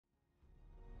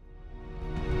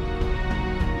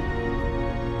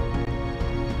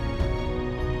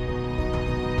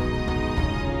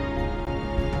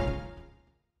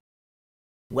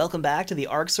Welcome back to the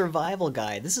Ark Survival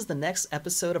Guide. This is the next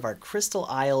episode of our Crystal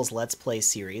Isles Let's Play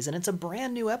series, and it's a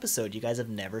brand new episode you guys have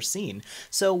never seen.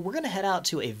 So we're going to head out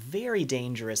to a very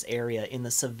dangerous area in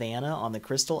the savannah on the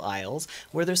Crystal Isles,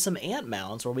 where there's some ant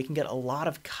mounds where we can get a lot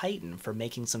of chitin for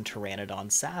making some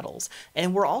pteranodon saddles.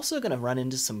 And we're also going to run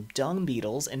into some dung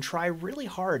beetles and try really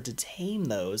hard to tame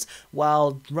those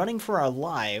while running for our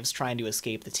lives trying to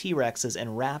escape the T-Rexes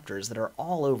and raptors that are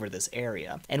all over this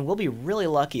area. And we'll be really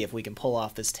lucky if we can pull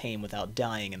off this tame without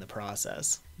dying in the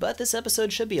process. But this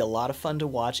episode should be a lot of fun to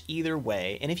watch either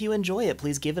way, and if you enjoy it,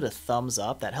 please give it a thumbs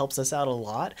up. That helps us out a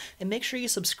lot, and make sure you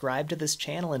subscribe to this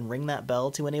channel and ring that bell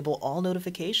to enable all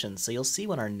notifications so you'll see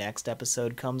when our next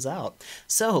episode comes out.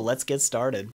 So let's get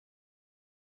started.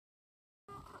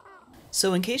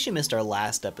 So in case you missed our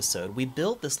last episode, we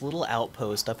built this little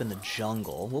outpost up in the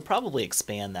jungle. We'll probably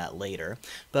expand that later,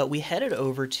 but we headed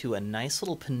over to a nice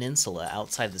little peninsula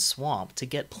outside the swamp to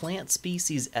get plant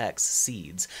species X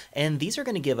seeds, and these are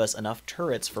going to give us enough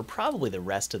turrets for probably the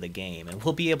rest of the game, and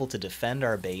we'll be able to defend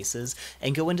our bases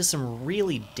and go into some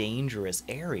really dangerous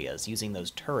areas using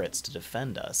those turrets to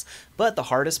defend us. But the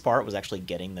hardest part was actually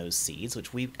getting those seeds,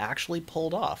 which we actually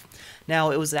pulled off.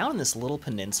 Now, it was down in this little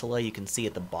peninsula you can see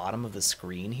at the bottom of the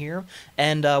screen here,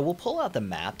 and we'll pull out the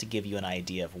map to give you an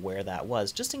idea of where that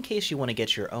was, just in case you want to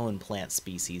get your own plant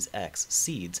species X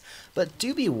seeds. But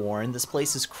do be warned, this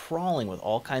place is crawling with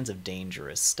all kinds of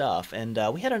dangerous stuff, and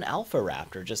we had an alpha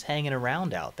raptor just hanging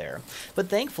around out there. But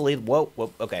thankfully, whoa,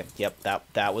 okay, yep,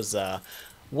 that was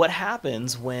what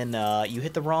happens when you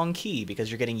hit the wrong key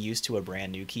because you're getting used to a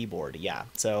brand new keyboard. Yeah,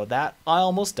 so that, I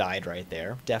almost died right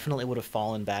there. Definitely would have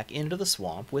fallen back into the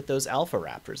swamp with those alpha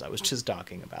raptors I was just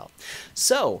talking about.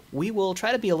 So we will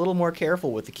try to be a little more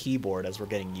careful with the keyboard as we're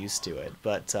getting used to it,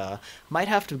 but might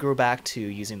have to go back to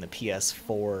using the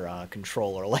PS4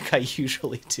 controller like I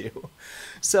usually do.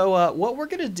 So what we're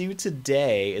going to do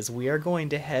today is we are going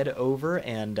to head over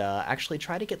and actually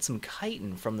try to get some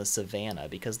chitin from the savannah,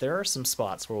 because there are some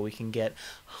spots where we can get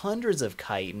hundreds of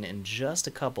chitin in just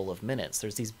a couple of minutes.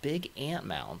 There's these big ant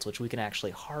mounds which we can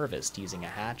actually harvest using a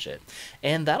hatchet,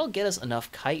 and that'll get us enough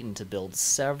chitin to build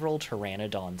several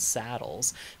pteranodon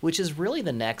saddles, which is really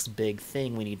the next big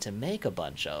thing we need to make a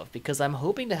bunch of, because I'm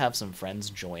hoping to have some friends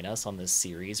join us on this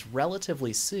series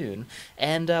relatively soon,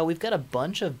 and we've got a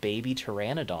bunch of baby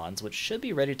pteranodons which should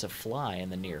be ready to fly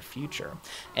in the near future,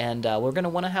 and we're going to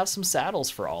want to have some saddles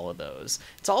for all of those.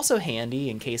 It's also handy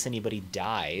in case anybody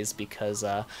dies, because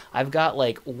I've got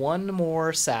like one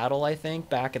more saddle, I think,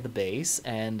 back at the base,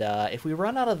 and if we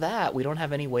run out of that, we don't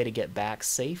have any way to get back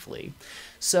safely.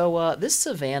 So this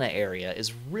savannah area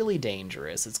is really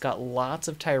dangerous. It's got lots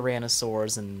of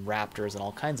tyrannosaurs and raptors and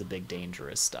all kinds of big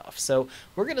dangerous stuff. So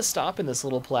we're going to stop in this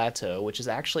little plateau, which is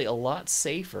actually a lot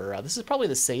safer. This is probably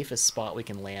the safest spot we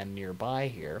can land nearby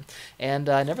here. And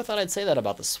I never thought I'd say that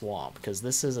about the swamp, because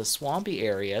this is a swampy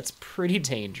area. It's pretty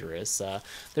dangerous.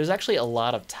 There's actually a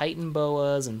lot of titan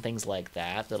boas and things like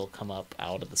that that'll come up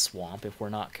out of the swamp if we're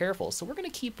not careful. So we're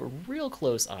going to keep a real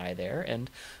close eye there.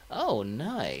 And oh,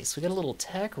 nice. We got a little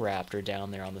tech raptor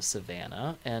down there on the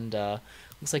savannah, and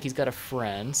looks like he's got a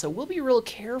friend. So we'll be real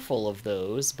careful of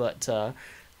those, but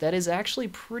that is actually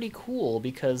pretty cool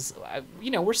because,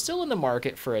 you know, we're still in the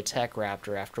market for a tech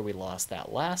raptor after we lost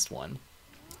that last one.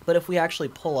 But if we actually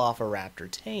pull off a raptor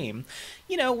tame,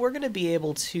 you know, we're going to be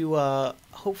able to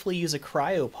hopefully use a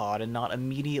cryopod and not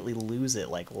immediately lose it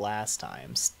like last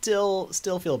time. Still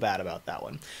feel bad about that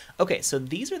one. Okay, so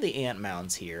these are the ant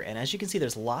mounds here, and as you can see,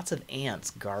 there's lots of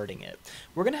ants guarding it.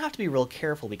 We're going to have to be real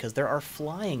careful because there are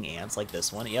flying ants like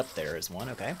this one. Yep, there is one,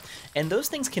 okay. And those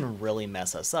things can really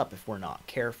mess us up if we're not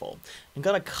careful. We've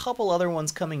got a couple other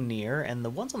ones coming near, and the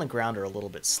ones on the ground are a little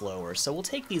bit slower, so we'll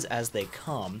take these as they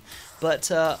come. But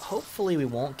hopefully we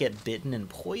won't get bitten and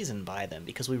poisoned by them,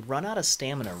 because we run out of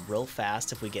stamina real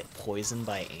fast if we get poisoned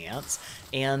by ants,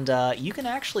 and you can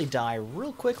actually die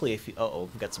real quickly if you... Uh-oh,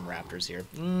 we've got some raptors here.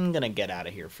 I'm gonna get out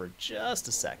of here for just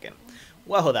a second.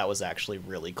 Whoa, that was actually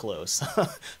really close.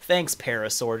 Thanks,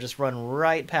 Parasaur. Just run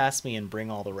right past me and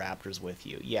bring all the raptors with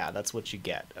you. Yeah, that's what you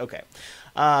get. Okay.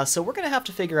 So we're going to have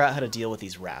to figure out how to deal with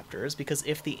these raptors, because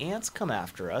if the ants come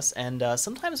after us, and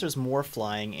sometimes there's more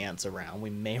flying ants around,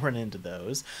 we may run into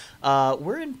those,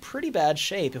 we're in pretty bad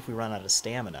shape if we run out of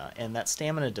stamina, and that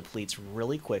stamina depletes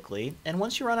really quickly, and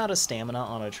once you run out of stamina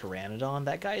on a pteranodon,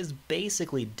 that guy is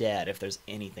basically dead if there's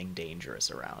anything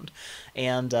dangerous around.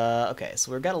 And, okay,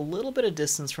 so we've got a little bit of of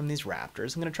distance from these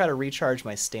raptors. I'm going to try to recharge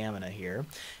my stamina here,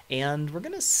 and we're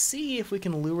going to see if we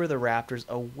can lure the raptors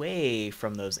away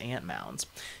from those ant mounds.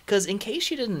 Because in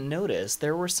case you didn't notice,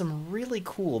 there were some really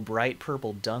cool bright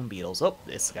purple dung beetles. Oh,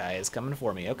 this guy is coming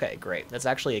for me. Okay, great. That's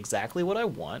actually exactly what I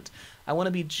want. I want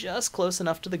to be just close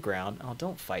enough to the ground. Oh,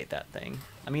 don't fight that thing.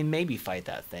 I mean, maybe fight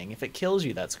that thing. If it kills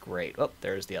you, that's great. Oh,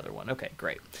 there's the other one. Okay,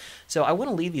 great. So I want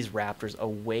to lead these raptors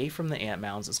away from the ant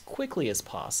mounds as quickly as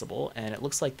possible, and it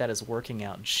looks like that is working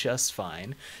out just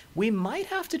fine. We might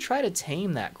have to try to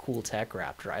tame that cool tech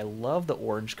raptor. I love the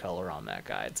orange color on that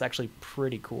guy. It's actually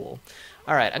pretty cool.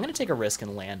 All right, I'm going to take a risk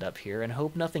and land up here and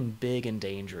hope nothing big and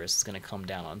dangerous is going to come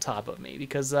down on top of me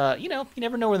because, you know, you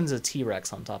never know when there's a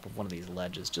T-Rex on top of one of these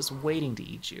ledges just waiting to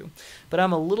eat you. But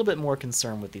I'm a little bit more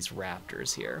concerned with these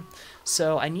raptors here.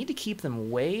 So I need to keep them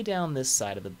way down this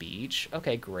side of the beach.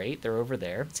 Okay, great. They're over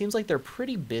there. It seems like they're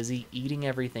pretty busy eating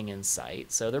everything in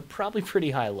sight, so they're probably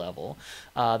pretty high level.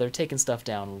 They're taking stuff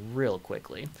down real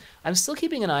quickly. I'm still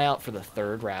keeping an eye out for the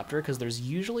third raptor because there's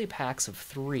usually packs of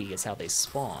 3 is how they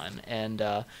spawn, and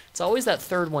it's always that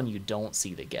third one you don't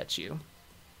see that gets you.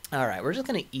 Alright, we're just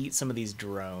going to eat some of these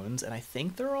drones, and I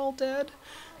think they're all dead.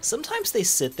 Sometimes they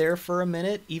sit there for a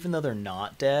minute, even though they're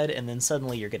not dead, and then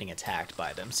suddenly you're getting attacked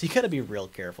by them. So you gotta be real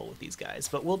careful with these guys.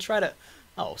 But we'll try to...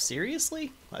 Oh,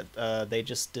 seriously? They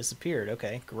just disappeared.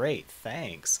 Okay, great,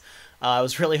 thanks. I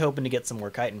was really hoping to get some more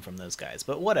chitin from those guys,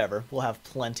 but whatever. We'll have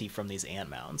plenty from these ant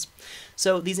mounds.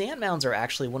 So these ant mounds are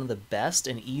actually one of the best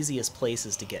and easiest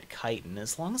places to get chitin,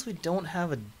 as long as we don't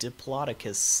have a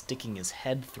Diplodocus sticking his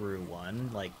head through one,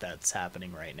 like that's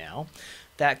happening right now.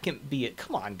 That can be it.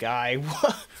 Come on, guy.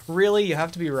 Really? You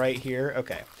have to be right here?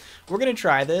 Okay. We're going to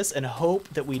try this and hope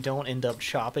that we don't end up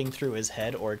chopping through his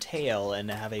head or tail and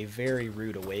have a very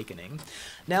rude awakening.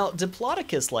 Now,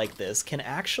 Diplodocus like this can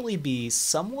actually be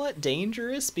somewhat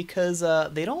dangerous because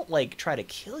they don't, like, try to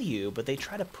kill you, but they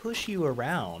try to push you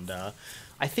around.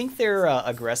 I think their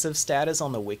aggressive status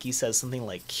on the wiki says something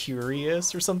like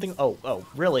curious or something. Oh,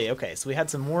 really? Okay, so we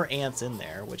had some more ants in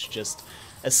there, which just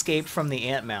escaped from the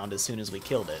ant mound as soon as we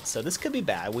killed it. So this could be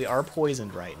bad. We are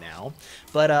poisoned right now.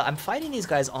 But I'm fighting these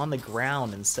guys on the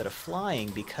ground instead of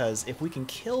flying because if we can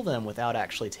kill them without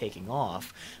actually taking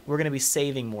off, we're going to be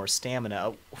saving more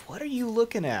stamina. What are you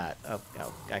looking at?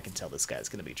 Oh, I can tell this guy's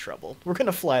going to be trouble. We're going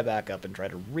to fly back up and try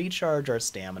to recharge our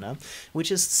stamina,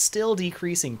 which is still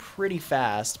decreasing pretty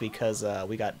fast because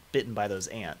we got bitten by those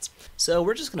ants. So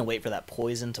we're just going to wait for that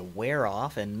poison to wear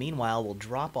off, and meanwhile we'll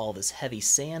drop all this heavy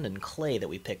sand and clay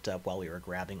that we picked up while we were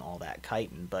grabbing all that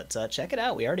chitin. But check it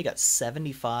out, we already got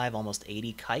 75, almost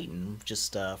 80 chitin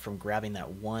just from grabbing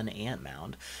that one ant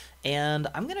mound. And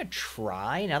I'm going to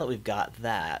try, now that we've got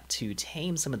that, to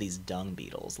tame some of these dung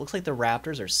beetles. Looks like the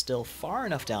raptors are still far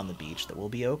enough down the beach that we'll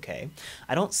be okay.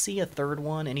 I don't see a third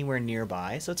one anywhere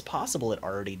nearby, so it's possible it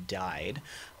already died.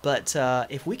 But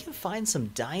if we can find some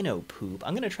dino poop,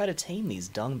 I'm going to try to tame these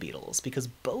dung beetles, because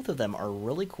both of them are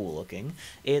really cool looking.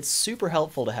 It's super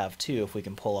helpful to have 2 if we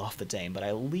can pull off the tame, but I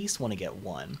at least want to get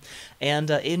 1. And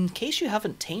in case you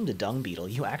haven't tamed a dung beetle,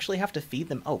 you actually have to feed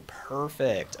them... Oh,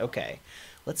 perfect. Okay.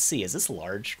 Let's see, is this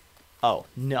large? Oh,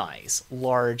 nice.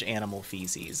 Large animal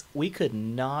feces. We could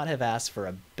not have asked for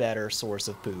a better source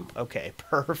of poop. Okay,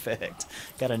 perfect.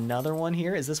 Got another one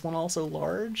here. Is this one also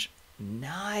large?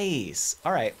 Nice.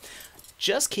 All right.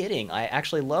 Just kidding. I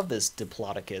actually love this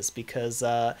Diplodocus because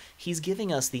he's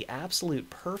giving us the absolute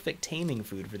perfect taming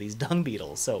food for these dung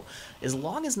beetles. So as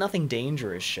long as nothing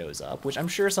dangerous shows up, which I'm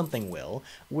sure something will,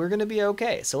 we're going to be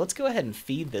okay. So let's go ahead and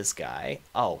feed this guy.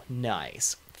 Oh,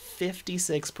 nice.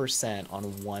 56%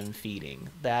 on 1 feeding.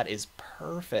 That is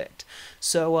perfect.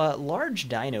 So large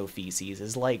dino feces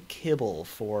is like kibble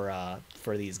for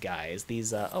these guys.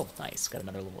 These oh, nice. Got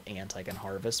another little ant I can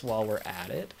harvest while we're at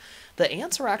it. The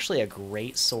ants are actually a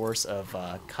great source of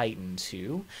chitin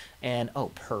too. And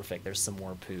oh, perfect. There's some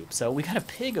more poop. So we got a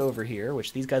pig over here,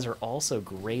 which these guys are also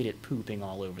great at pooping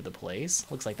all over the place.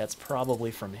 Looks like that's probably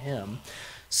from him.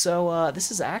 So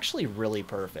this is actually really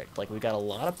perfect. Like, we got a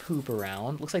lot of poop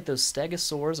around. Looks like those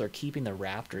stegosaurs are keeping the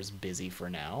raptors busy for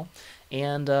now.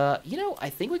 And, you know, I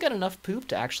think we got enough poop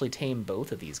to actually tame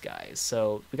both of these guys.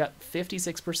 So we got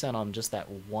 56% on just that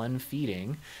 1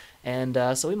 feeding. And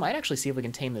so we might actually see if we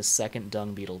can tame this second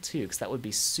dung beetle too, because that would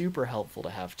be super helpful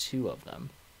to have 2 of them.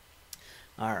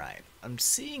 All right, I'm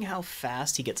seeing how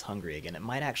fast he gets hungry again. It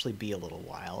might actually be a little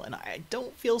while, and I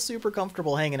don't feel super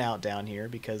comfortable hanging out down here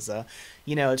because,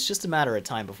 you know, it's just a matter of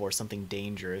time before something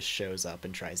dangerous shows up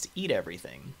and tries to eat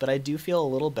everything. But I do feel a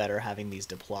little better having these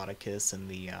Diplodocus and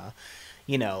the,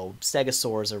 you know,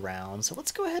 stegosaurs around. So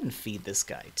let's go ahead and feed this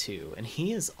guy too. And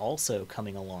he is also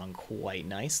coming along quite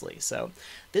nicely. So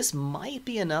this might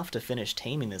be enough to finish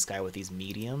taming this guy with these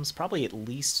mediums. Probably at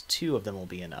least 2 of them will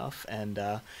be enough. And,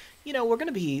 you know, we're going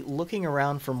to be looking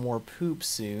around for more poop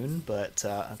soon, but,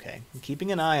 okay, I'm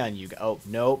keeping an eye on you. Oh,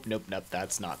 nope,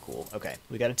 that's not cool. Okay,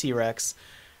 we got a T-Rex.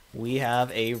 We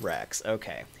have a Rex.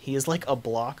 Okay, he is like a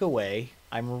block away.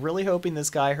 I'm really hoping this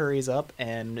guy hurries up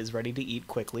and is ready to eat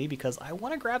quickly because I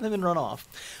want to grab him and run off.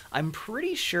 I'm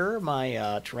pretty sure my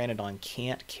Pteranodon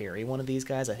can't carry one of these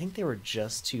guys. I think they were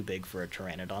just too big for a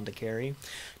Pteranodon to carry.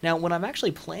 Now, when I'm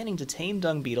actually planning to tame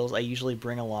Dung Beetles, I usually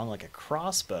bring along like a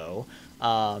crossbow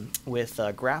with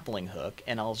a grappling hook,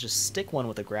 and I'll just stick one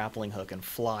with a grappling hook and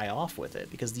fly off with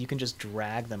it because you can just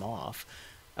drag them off.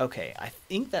 Okay, I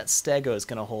think that stego is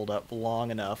going to hold up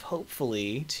long enough,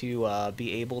 hopefully, to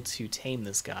be able to tame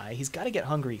this guy. He's got to get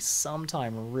hungry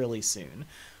sometime really soon.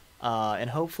 And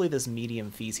hopefully this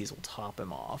medium feces will top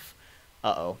him off.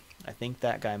 Uh-oh, I think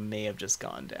that guy may have just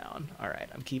gone down. Alright,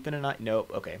 I'm keeping an eye.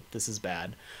 Nope, okay, this is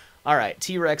bad. Alright,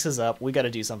 T-Rex is up. We got to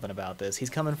do something about this. He's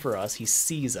coming for us. He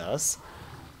sees us.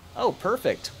 Oh,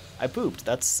 perfect. I pooped.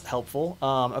 That's helpful.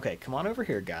 Okay, come on over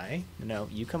here, guy. No,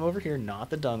 you come over here, not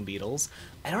the dung beetles.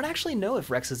 I don't actually know if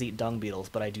Rexes eat dung beetles,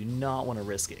 but I do not want to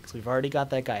risk it, because we've already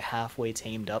got that guy halfway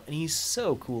tamed up, and he's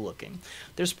so cool looking.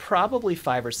 There's probably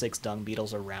 5 or 6 dung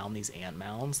beetles around these ant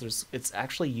mounds. It's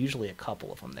actually usually a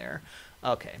couple of them there.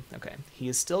 Okay, okay. He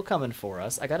is still coming for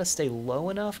us. I gotta stay low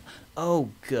enough. Oh,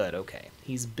 good, okay.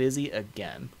 He's busy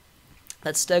again.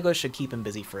 That stego should keep him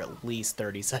busy for at least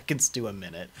 30 seconds to a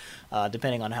minute,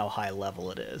 depending on how high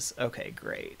level it is. Okay,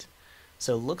 great.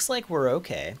 So looks like we're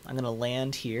okay. I'm going to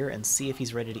land here and see if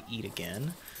he's ready to eat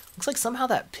again. Looks like somehow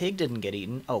that pig didn't get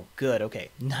eaten. Oh, good, okay.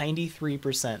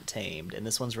 93% tamed, and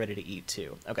this one's ready to eat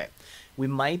too. Okay, we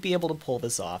might be able to pull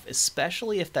this off,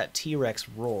 especially if that T-Rex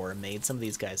roar made some of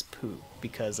these guys poop,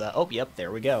 because, oh, yep,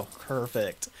 there we go.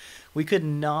 Perfect. We could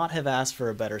not have asked for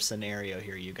a better scenario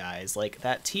here, you guys. Like,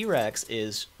 that T-Rex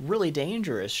is really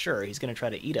dangerous, sure, he's going to try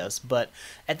to eat us, but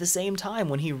at the same time,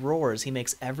 when he roars, he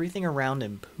makes everything around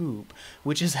him poop,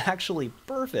 which is actually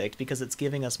perfect because it's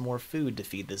giving us more food to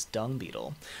feed this dung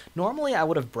beetle. Normally, I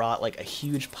would have brought, like, a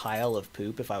huge pile of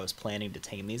poop if I was planning to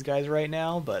tame these guys right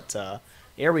now, but,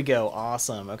 there we go,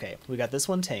 awesome. Okay, we got this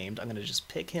one tamed. I'm going to just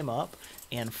pick him up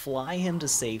and fly him to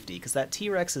safety, because that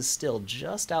T-Rex is still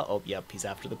just out. Oh, yep, he's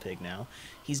after the pig now.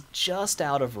 He's just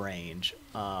out of range.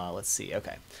 Let's see,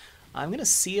 okay. I'm going to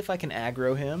see if I can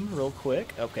aggro him real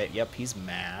quick. Okay, yep, he's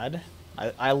mad.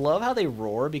 I love how they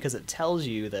roar, because it tells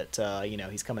you that, you know,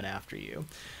 he's coming after you.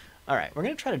 Alright, we're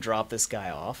going to try to drop this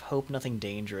guy off. Hope nothing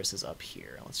dangerous is up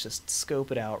here. Let's just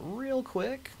scope it out real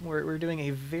quick. We're doing a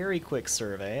very quick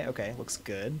survey. Okay, looks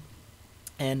good.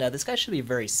 And this guy should be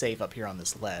very safe up here on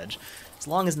this ledge, as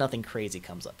long as nothing crazy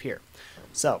comes up here.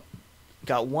 So,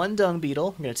 got one dung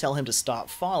beetle. I'm going to tell him to stop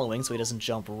following so he doesn't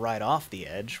jump right off the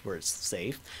edge where it's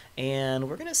safe. And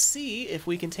we're going to see if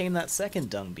we can tame that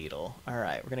second dung beetle.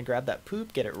 Alright, we're going to grab that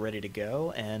poop, get it ready to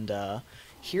go, and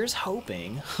here's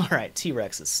hoping. Alright,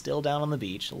 T-Rex is still down on the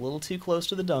beach, a little too close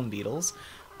to the dung beetles,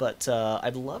 but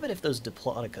I'd love it if those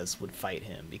Diplodocus would fight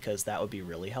him, because that would be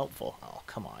really helpful. Oh,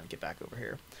 come on, get back over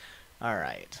here.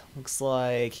 Alright, looks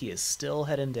like he is still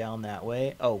heading down that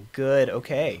way. Oh, good,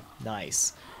 okay,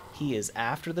 nice. He is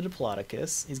after the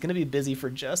Diplodocus. He's going to be busy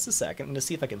for just a second. I'm going to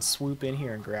see if I can swoop in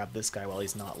here and grab this guy while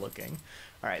he's not looking.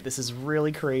 Alright, this is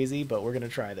really crazy, but we're going to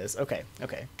try this. Okay,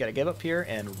 okay, gotta get up here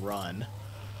and run.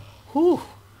 Whew!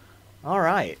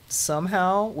 Alright,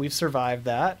 somehow we've survived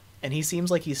that, and he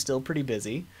seems like he's still pretty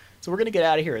busy. So we're going to get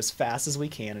out of here as fast as we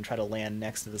can and try to land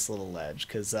next to this little ledge,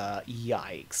 because,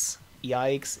 yikes.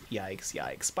 Yikes, yikes,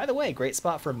 yikes. By the way, great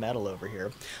spot for metal over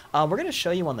here. We're going to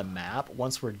show you on the map,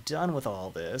 once we're done with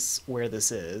all this, where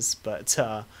this is, but,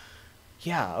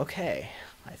 yeah, okay.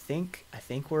 I think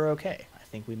we're okay. I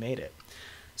think we made it.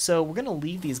 So we're going to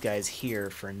leave these guys here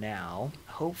for now.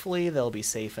 Hopefully they'll be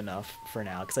safe enough for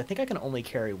now, because I think I can only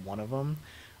carry one of them.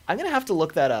 I'm going to have to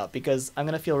look that up, because I'm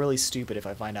going to feel really stupid if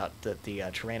I find out that the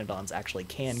Pteranodons actually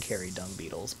can carry dung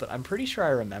beetles, but I'm pretty sure I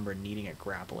remember needing a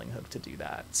grappling hook to do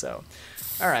that. So,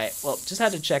 alright, well, just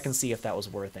had to check and see if that was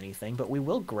worth anything, but we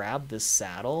will grab this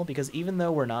saddle, because even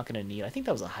though we're not going to need, I think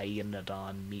that was a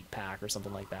Hyaenodon meat pack or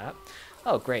something like that.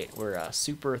 Oh, great, we're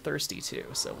super thirsty too,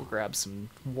 so we'll grab some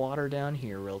water down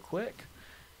here real quick.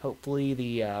 Hopefully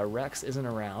the Rex isn't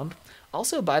around.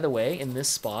 Also, by the way, in this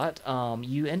spot,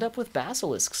 you end up with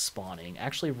basilisks spawning.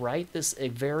 Actually, right this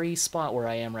very spot where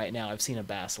I am right now, I've seen a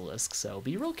basilisk, so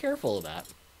be real careful of that.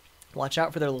 Watch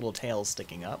out for their little tails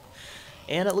sticking up.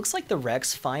 And it looks like the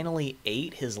Rex finally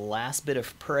ate his last bit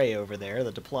of prey over there.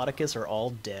 The Diplodocus are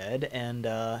all dead, and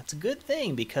it's a good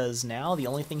thing because now the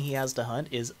only thing he has to hunt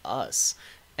is us.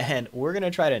 And we're going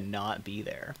to try to not be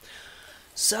there.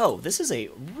 So, this is a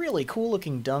really cool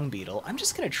looking dung beetle. I'm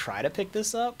just going to try to pick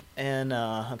this up, and,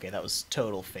 okay, that was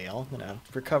total fail. I'm going to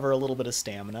recover a little bit of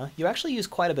stamina. You actually use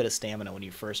quite a bit of stamina when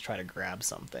you first try to grab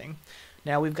something.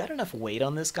 Now, we've got enough weight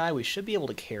on this guy, we should be able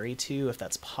to carry two if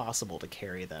that's possible to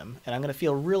carry them. And I'm going to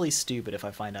feel really stupid if I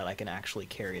find out I can actually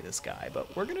carry this guy,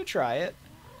 but we're going to try it.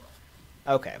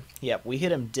 Okay, yep, we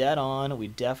hit him dead on. We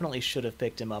definitely should have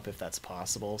picked him up if that's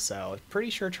possible, so I'm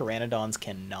pretty sure pteranodons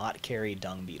cannot carry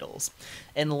dung beetles.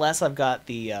 Unless I've got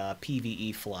the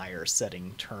PvE flyer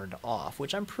setting turned off,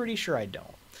 which I'm pretty sure I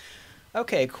don't.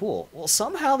 Okay, cool. Well,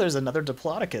 somehow there's another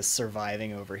Diplodocus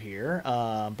surviving over here,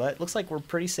 but it looks like we're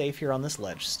pretty safe here on this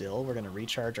ledge still. We're going to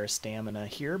recharge our stamina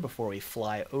here before we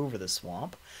fly over the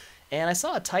swamp. And I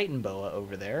saw a Titan boa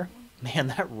over there. Man,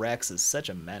 that Rex is such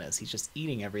a menace. He's just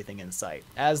eating everything in sight,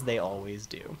 as they always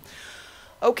do.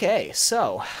 Okay,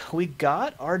 so we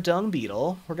got our dung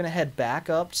beetle. We're going to head back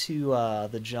up to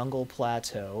the jungle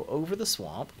plateau over the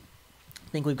swamp.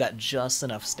 I think we've got just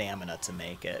enough stamina to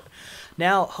make it.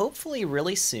 Now, hopefully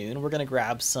really soon, we're going to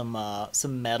grab some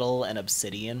metal and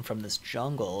obsidian from this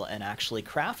jungle and actually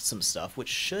craft some stuff, which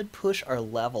should push our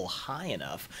level high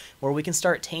enough where we can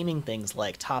start taming things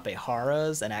like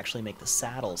tapeharas and actually make the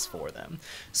saddles for them.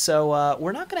 So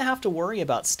we're not going to have to worry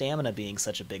about stamina being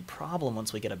such a big problem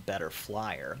once we get a better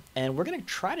flyer. And we're going to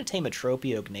try to tame a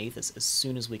Tropiognathus as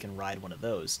soon as we can ride one of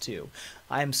those, too.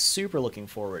 I'm super looking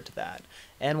forward to that.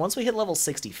 And once we hit level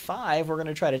 65, we're going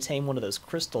to try to tame one of those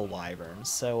crystal wyverns.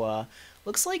 So,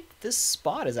 looks like this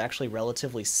spot is actually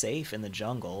relatively safe in the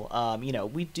jungle. You know,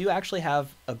 we do actually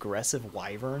have aggressive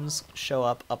wyverns show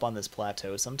up on this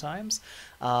plateau sometimes.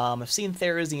 I've seen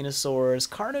therizinosaurs.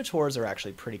 Carnotaurs are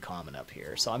actually pretty common up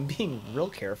here, so I'm being real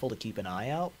careful to keep an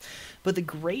eye out. But the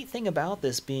great thing about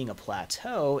this being a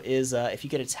plateau is if you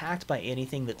get attacked by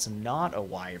anything that's not a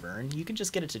wyvern, you can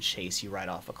just get it to chase you right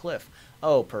off a cliff.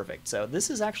 Oh, perfect. So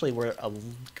this is actually where a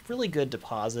really good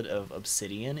deposit of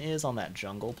obsidian is on that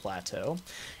jungle plateau.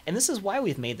 And this is why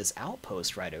we've made this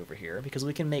outpost right over here, because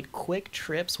we can make quick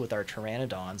trips with our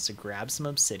pteranodons to grab some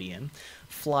obsidian,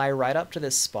 fly right up to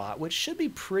this spot, which should be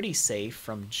pretty safe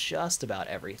from just about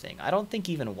everything. I don't think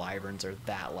even wyverns are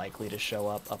that likely to show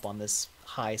up on this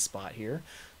high spot here.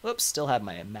 Whoops, still have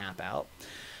my map out.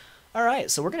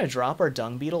 Alright, so we're going to drop our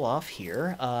dung beetle off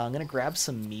here. I'm going to grab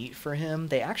some meat for him.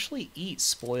 They actually eat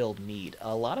spoiled meat.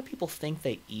 A lot of people think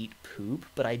they eat poop,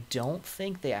 but I don't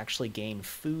think they actually gain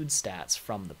food stats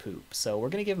from the poop. So we're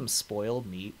going to give them spoiled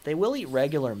meat. They will eat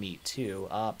regular meat too.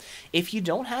 If you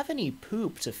don't have any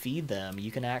poop to feed them,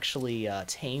 you can actually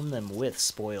tame them with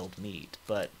spoiled meat.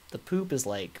 But the poop is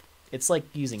like, it's like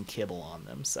using kibble on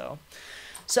them, so...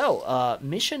 So,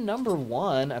 mission number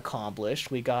 1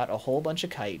 accomplished. We got a whole bunch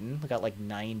of chitin. We got like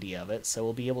 90 of it, so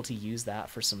we'll be able to use that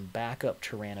for some backup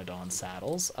pteranodon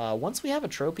saddles. Once we have a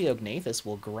Tropiognathus,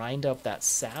 we'll grind up that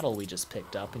saddle we just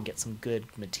picked up and get some good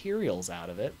materials out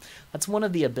of it. That's one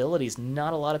of the abilities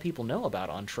not a lot of people know about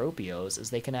on Tropios, is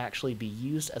they can actually be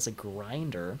used as a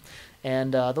grinder,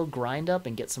 and they'll grind up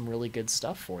and get some really good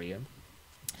stuff for you.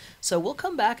 So we'll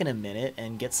come back in a minute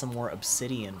and get some more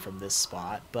obsidian from this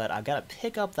spot, but I've got to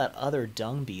pick up that other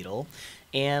dung beetle,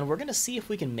 and we're going to see if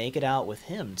we can make it out with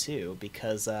him too,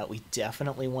 because we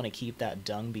definitely want to keep that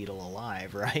dung beetle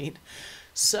alive, right?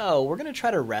 So we're going to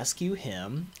try to rescue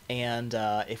him, and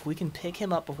if we can pick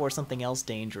him up before something else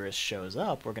dangerous shows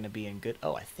up, we're going to be in good...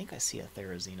 Oh, I think I see a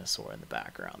therizinosaur in the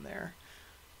background there.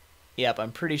 Yep,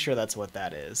 I'm pretty sure that's what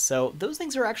that is. So those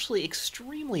things are actually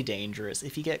extremely dangerous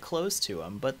if you get close to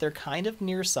them, but they're kind of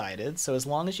nearsighted, so as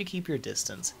long as you keep your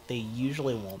distance, they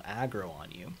usually won't aggro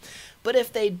on you. But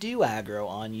if they do aggro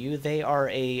on you, they are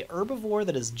a herbivore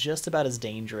that is just about as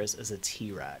dangerous as a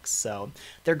T-Rex. So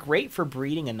they're great for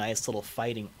breeding a nice little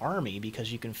fighting army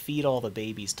because you can feed all the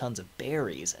babies tons of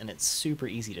berries, and it's super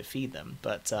easy to feed them.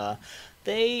 But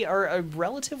they are a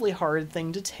relatively hard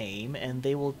thing to tame, and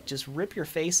they will just rip your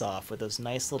face off with those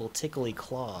nice little tickly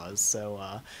claws.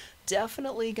 So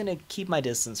definitely going to keep my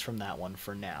distance from that one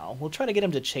for now. We'll try to get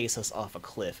him to chase us off a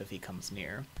cliff if he comes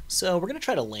near. So we're going to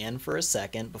try to land for a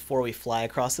second before we fly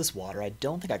across this water. I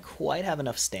don't think I quite have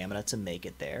enough stamina to make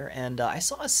it there, and I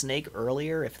saw a snake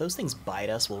earlier. If those things bite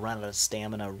us, we'll run out of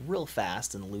stamina real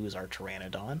fast and lose our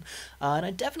pteranodon. And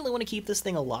I definitely want to keep this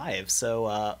thing alive,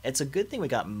 so it's a good thing we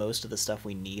got most of the stuff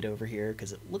we need over here,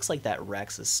 because it looks like that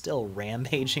Rex is still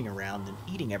rampaging around and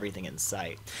eating everything in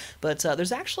sight. But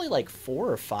there's actually like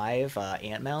 4 or 5 5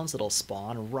 ant mounds that'll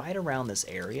spawn right around this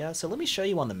area. So let me show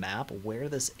you on the map where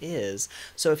this is.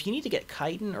 So if you need to get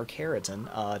chitin or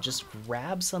keratin, just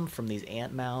grab some from these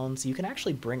ant mounds. You can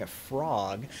actually bring a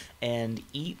frog and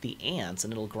eat the ants,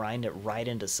 and it'll grind it right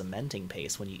into cementing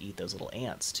paste when you eat those little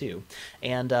ants too.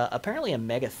 And apparently a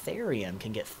megatherium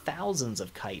can get thousands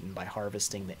of chitin by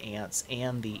harvesting the ants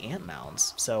and the ant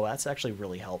mounds. So that's actually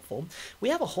really helpful. We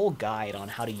have a whole guide on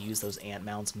how to use those ant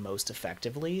mounds most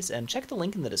effectively, and check the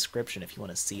link in the description if you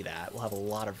want to see that. We'll have a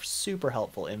lot of super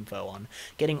helpful info on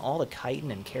getting all the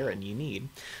chitin and keratin you need.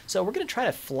 So we're going to try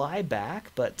to fly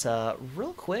back, but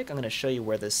real quick I'm going to show you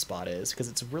where this spot is because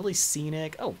it's really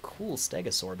scenic. Oh, cool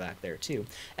stegosaur back there too.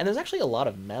 And there's actually a lot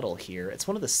of metal here. It's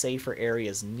one of the safer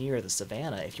areas near the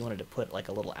savannah if you wanted to put like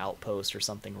a little outpost or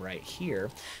something right here.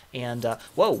 And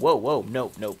whoa, whoa, whoa,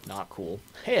 nope, nope, not cool.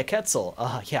 Hey, a Quetzal.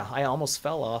 Yeah, I almost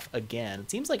fell off again.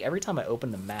 It seems like every time I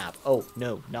open the map, oh,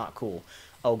 no, not cool.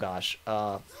 Oh gosh,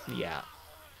 yeah,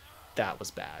 that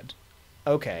was bad.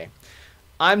 Okay.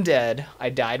 I'm dead. I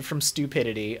died from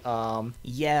stupidity.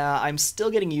 Yeah, I'm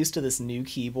still getting used to this new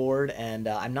keyboard, and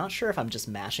I'm not sure if I'm just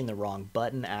mashing the wrong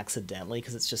button accidentally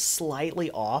because it's just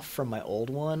slightly off from my old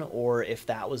one, or if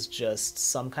that was just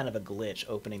some kind of a glitch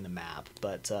opening the map.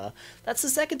 But that's the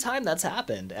second time that's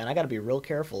happened, and I gotta be real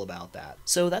careful about that.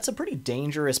 So that's a pretty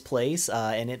dangerous place,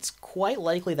 and it's quite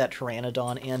likely that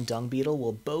Pteranodon and Dung Beetle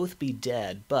will both be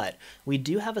dead, but we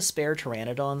do have a spare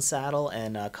Pteranodon saddle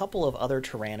and a couple of other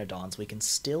Pteranodons we can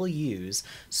still use,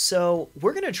 so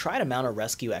we're going to try to mount a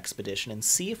rescue expedition and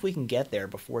see if we can get there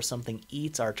before something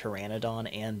eats our Pteranodon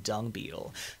and Dung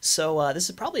Beetle. So this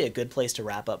is probably a good place to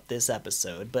wrap up this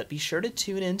episode, but be sure to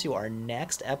tune into our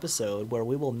next episode where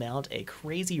we will mount a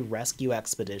crazy rescue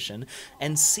expedition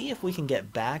and see if we can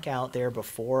get back out there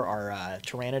before our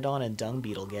Pteranodon and Dung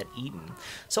Beetle get eaten.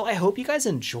 So I hope you guys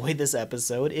enjoyed this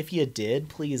episode. If you did,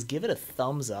 please give it a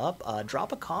thumbs up,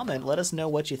 drop a comment, let us know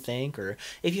what you think, or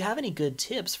if you have any good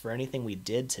tips for anything we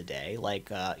did today, like,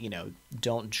 you know,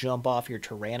 don't jump off your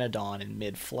Pteranodon in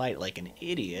mid-flight like an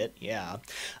idiot, yeah.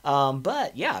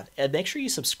 But yeah, make sure you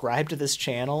subscribe to this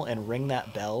channel and ring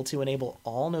that bell to enable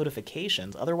all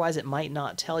notifications, otherwise it might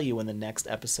not tell you when the next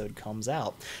episode comes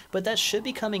out. But that should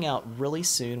be coming out really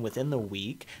soon, within the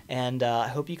week, and I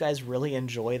hope you guys really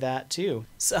enjoy that too.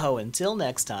 So until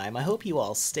next time, I hope you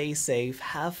all stay safe,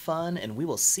 have fun, and we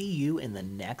will see you in the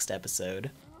next episode.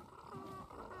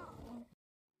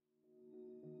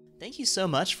 Thank you so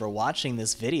much for watching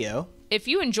this video. If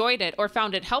you enjoyed it or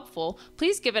found it helpful,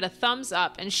 please give it a thumbs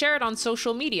up and share it on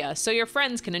social media so your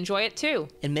friends can enjoy it too.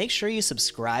 And make sure you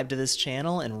subscribe to this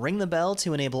channel and ring the bell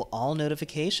to enable all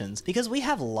notifications, because we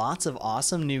have lots of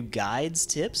awesome new guides,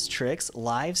 tips, tricks,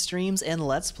 live streams, and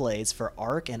let's plays for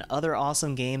Ark and other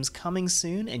awesome games coming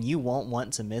soon, and you won't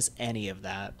want to miss any of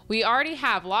that. We already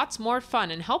have lots more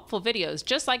fun and helpful videos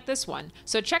just like this one,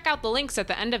 so check out the links at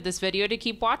the end of this video to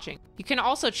keep watching. You can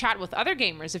also chat with other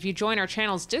gamers if you join our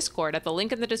channel's Discord at the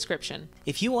link in the description.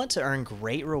 If you want to earn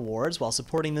great rewards while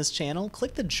supporting this channel,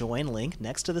 click the join link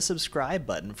next to the subscribe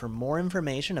button for more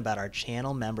information about our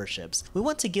channel memberships. We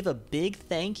want to give a big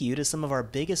thank you to some of our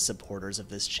biggest supporters of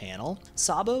this channel: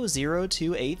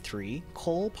 Sabo0283,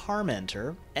 Cole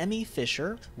Parmenter, Emmy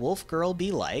Fisher, Wolfgirl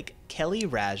Be Like, Kelly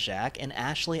Razak, and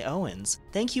Ashley Owens.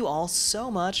 Thank you all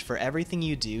so much for everything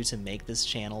you do to make this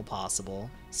channel possible.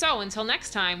 So until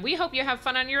next time, we hope you have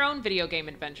fun on your own video game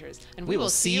adventures, and we will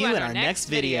see you in our next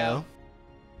video.